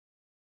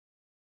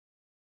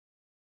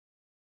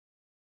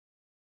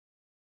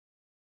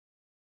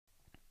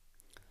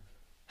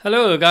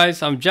Hello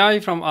guys, I'm Jai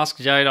from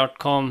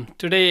AskJai.com.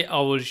 Today I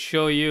will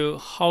show you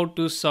how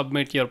to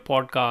submit your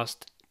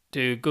podcast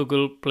to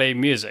Google Play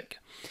Music.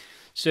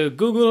 So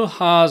Google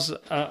has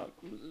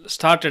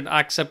started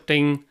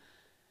accepting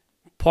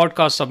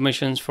podcast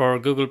submissions for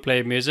Google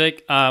Play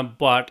Music,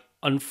 but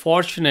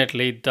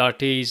unfortunately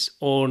that is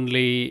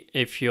only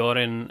if you're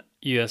in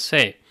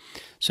USA.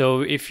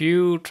 So if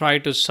you try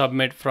to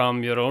submit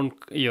from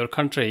your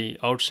country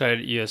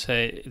outside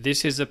USA,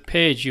 this is a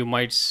page you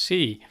might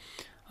see.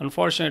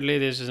 Unfortunately,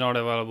 this is not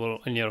available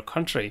in your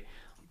country.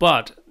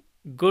 But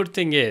good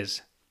thing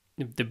is,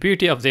 the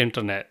beauty of the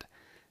internet,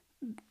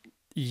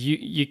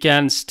 you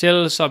can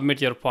still submit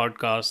your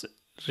podcast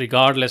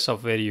regardless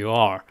of where you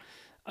are.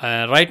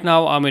 Right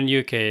now, I'm in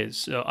UK,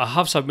 so I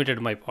have submitted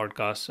my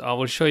podcast. I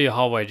will show you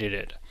how I did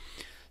it.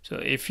 So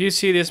if you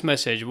see this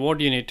message, what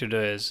you need to do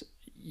is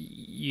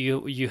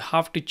you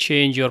have to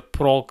change your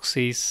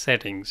proxy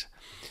settings.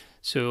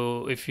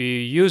 So if you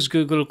use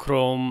Google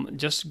Chrome,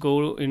 just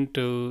go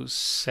into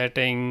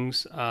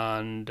settings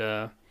and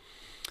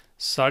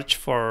search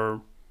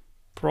for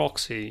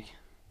proxy,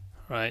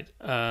 right?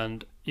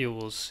 And you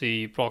will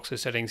see proxy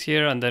settings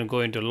here, and then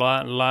go into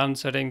LAN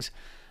settings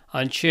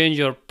and change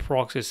your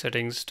proxy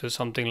settings to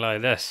something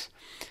like this.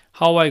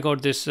 How I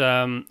got this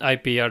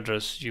IP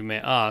address, you may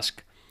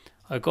ask.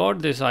 I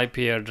got this IP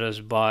address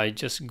by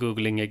just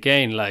Googling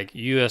again, like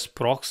US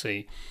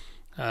proxy.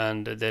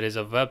 And there is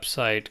a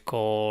website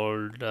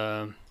called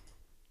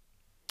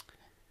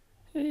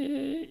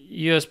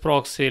US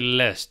proxy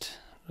list,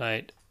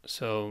 right?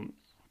 So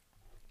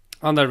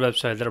on that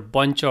website there are a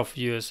bunch of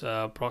US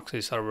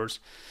proxy servers.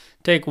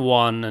 Take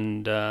one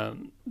and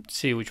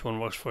see which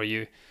one works for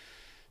you.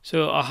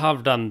 So I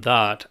have done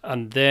that,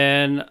 and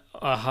then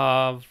I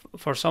have,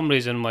 for some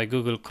reason, my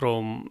Google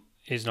Chrome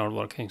is not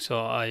working,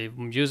 so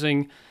I'm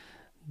using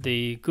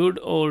the good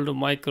old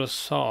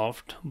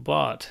Microsoft,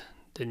 but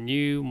the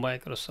new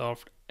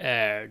Microsoft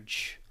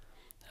Edge,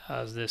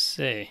 as they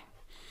say.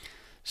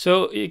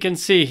 So you can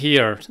see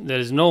here there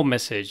is no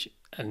message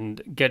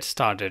and get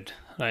started,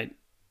 right?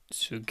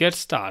 So get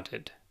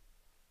started.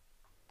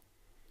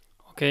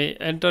 Okay,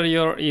 enter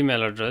your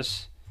email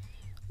address.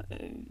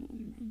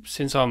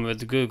 Since I'm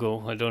with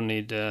Google, I don't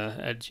need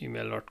at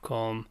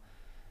gmail.com.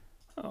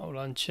 I'll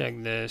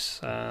uncheck this,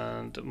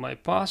 and my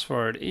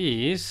password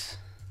is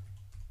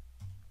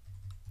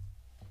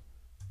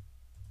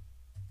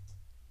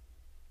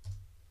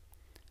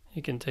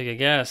you can take a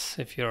guess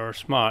if you're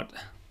smart.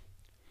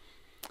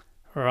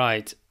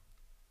 Right,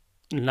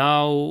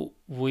 now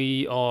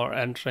we are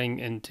entering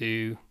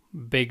into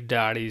Big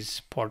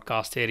Daddy's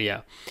podcast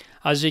area.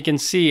 As you can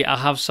see, I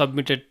have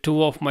submitted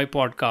two of my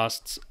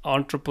podcasts,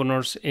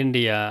 Entrepreneurs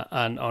India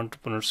and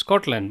Entrepreneurs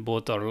Scotland.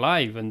 Both are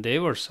live, and they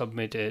were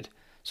submitted.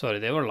 Sorry,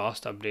 they were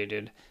last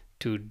updated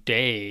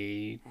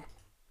today.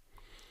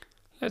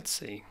 Let's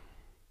see.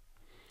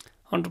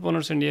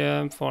 Entrepreneurs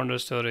India, Founder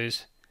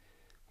Stories,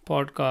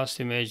 podcast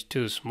image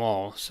too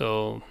small,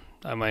 so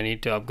I might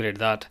need to upgrade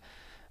that.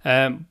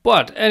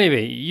 But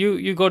anyway,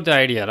 you got the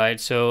idea,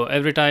 right? So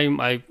every time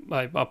I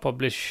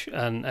publish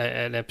an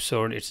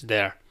episode, it's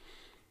there.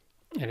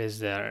 It is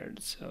there.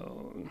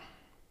 So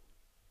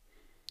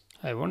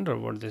I wonder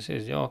what this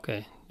is. Yeah,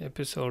 okay,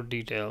 episode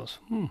details.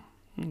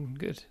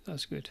 Good.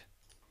 That's good.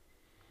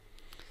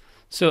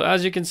 So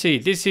as you can see,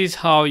 this is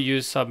how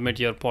you submit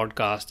your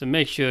podcast. And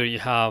make sure you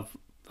have,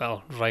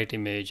 well, right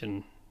image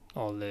and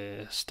all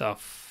the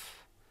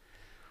stuff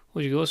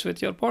which goes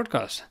with your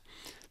podcast.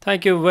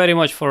 Thank you very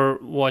much for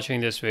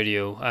watching this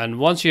video. And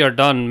once you are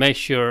done, make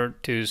sure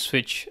to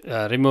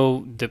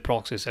remove the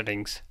proxy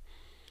settings.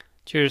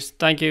 Cheers.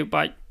 Thank you.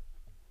 Bye.